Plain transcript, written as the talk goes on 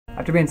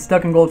After being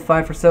stuck in gold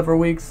 5 for several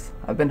weeks,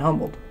 I've been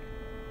humbled.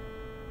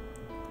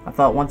 I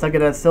thought once I get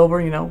that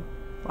silver, you know,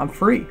 I'm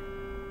free.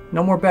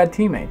 No more bad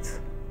teammates.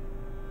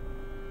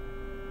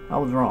 I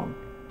was wrong.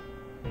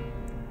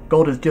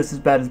 Gold is just as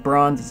bad as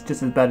bronze, it's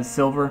just as bad as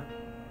silver.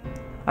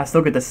 I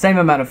still get the same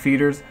amount of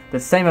feeders, the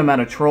same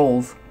amount of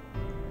trolls,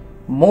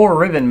 more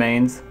ribbon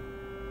mains.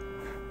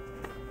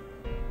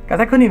 Guys,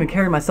 I couldn't even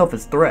carry myself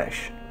as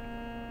Thresh.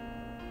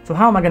 So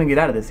how am I going to get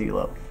out of this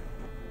elo?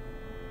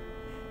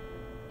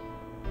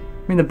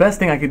 I mean, the best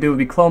thing I could do would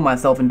be clone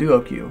myself in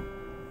duo queue.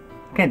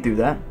 I can't do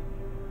that.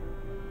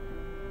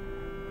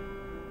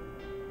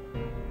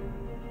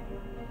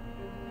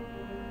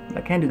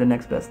 I can do the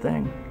next best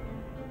thing.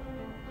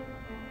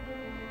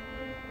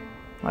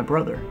 My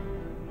brother.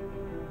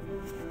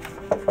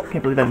 I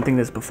can't believe I didn't think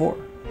this before.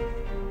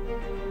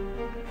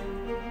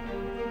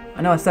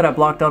 I know I said I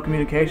blocked all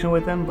communication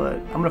with him, but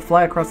I'm gonna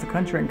fly across the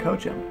country and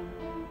coach him.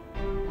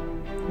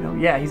 You know,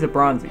 yeah, he's a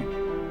bronzy,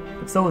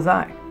 but so was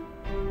I.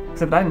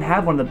 Except I didn't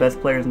have one of the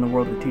best players in the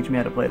world to teach me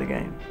how to play the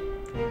game.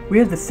 We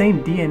have the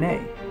same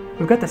DNA.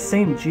 We've got the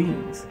same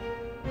genes.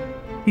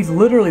 He's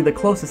literally the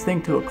closest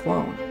thing to a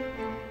clone.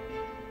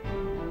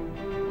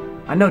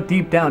 I know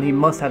deep down he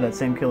must have that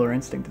same killer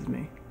instinct as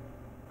me.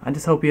 I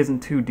just hope he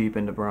isn't too deep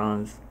into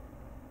bronze.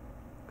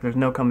 'Cause there's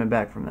no coming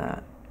back from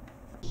that.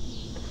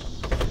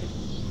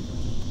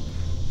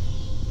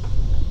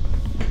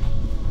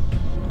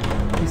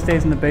 He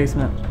stays in the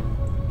basement.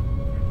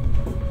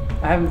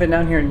 I haven't been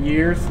down here in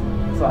years,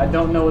 so I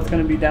don't know what's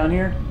going to be down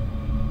here.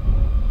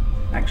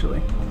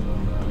 Actually.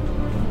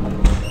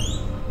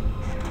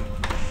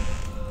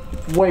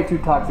 It's way too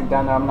toxic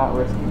down there, I'm not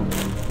risking it.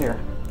 Here.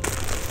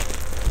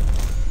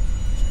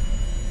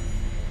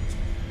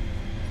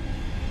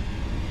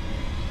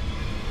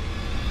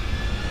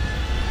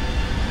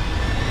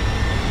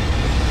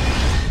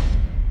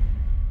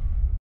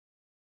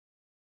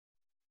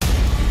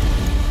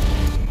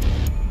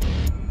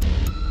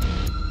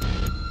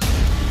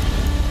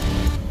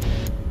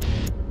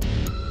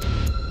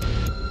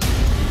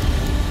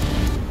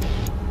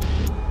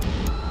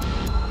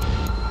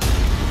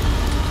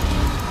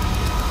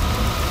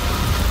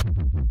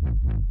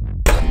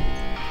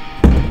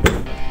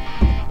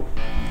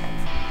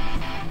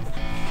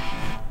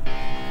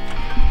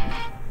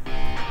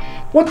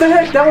 What the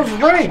heck? That was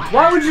ranked!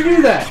 Why would you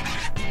do that?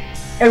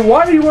 And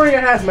why are you wearing a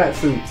hazmat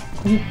suit?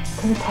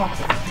 Can you talk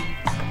to me?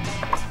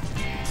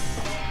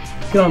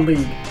 Get on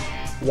league.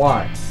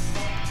 Why?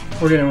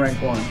 We're getting rank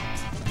 1.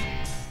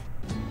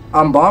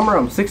 I'm Bomber,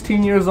 I'm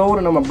 16 years old,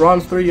 and I'm a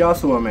Bronze 3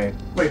 Yasuo main.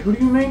 Wait, who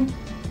do you mean?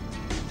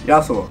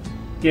 Yasuo.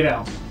 Get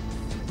out.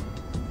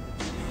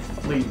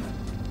 Leave.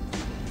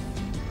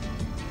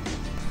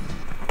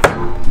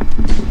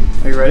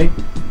 Are you ready?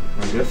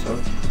 I guess so.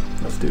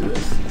 Let's do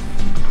this.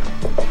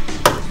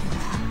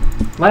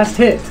 Last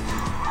hit.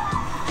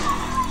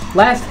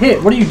 Last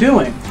hit. What are you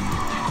doing?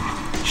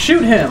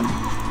 Shoot him.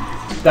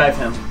 Dive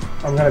him.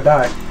 I'm gonna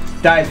die.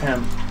 Dive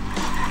him.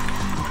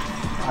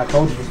 I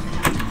told you.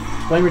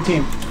 Blame your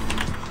team.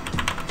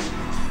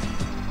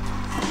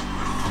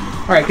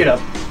 Alright, get up.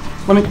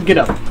 Let me get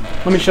up.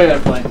 Let me show you how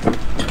to play.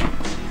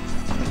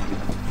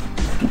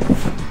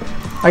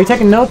 Are you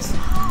taking notes?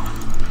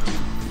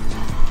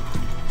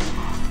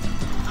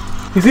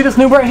 You see this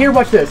noob right here?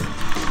 Watch this.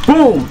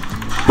 Boom!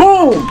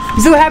 Boom!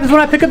 You see what happens when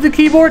I pick up the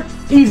keyboard?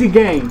 Easy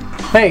game.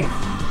 Hey,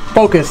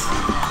 focus.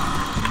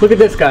 Look at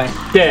this guy.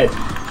 Dead.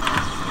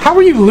 How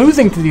are you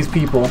losing to these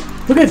people?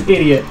 Look at this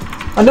idiot.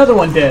 Another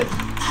one dead.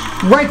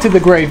 Right to the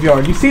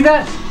graveyard. You see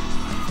that?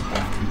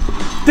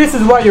 This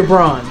is why you're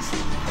bronze.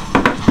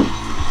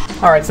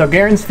 Alright, so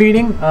Garen's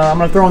feeding. I'm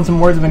going to throw in some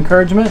words of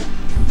encouragement.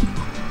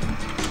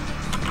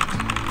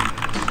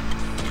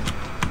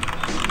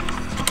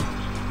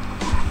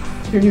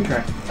 Here, you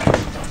try.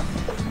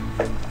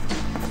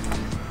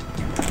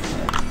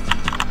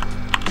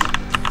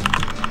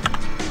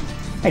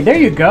 Hey, there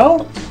you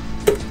go.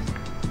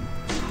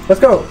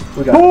 Let's go.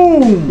 We got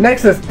Boom!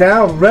 Nexus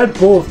down, Red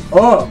Bull's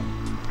up.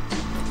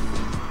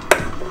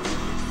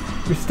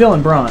 You're still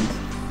in bronze.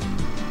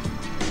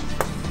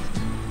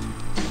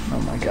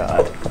 Oh my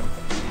god.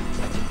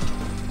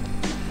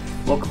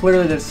 Well,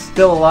 clearly there's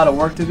still a lot of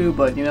work to do,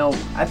 but you know,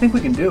 I think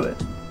we can do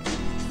it.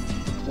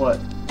 What?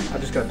 I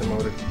just got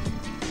demoted.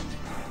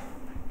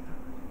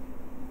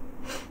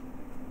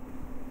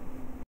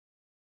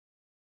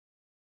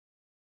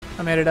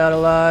 I made it out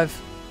alive.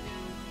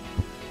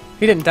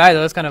 He didn't die though,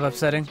 that's kind of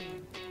upsetting.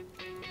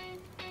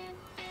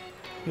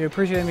 You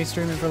appreciate me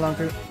streaming for a long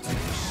period?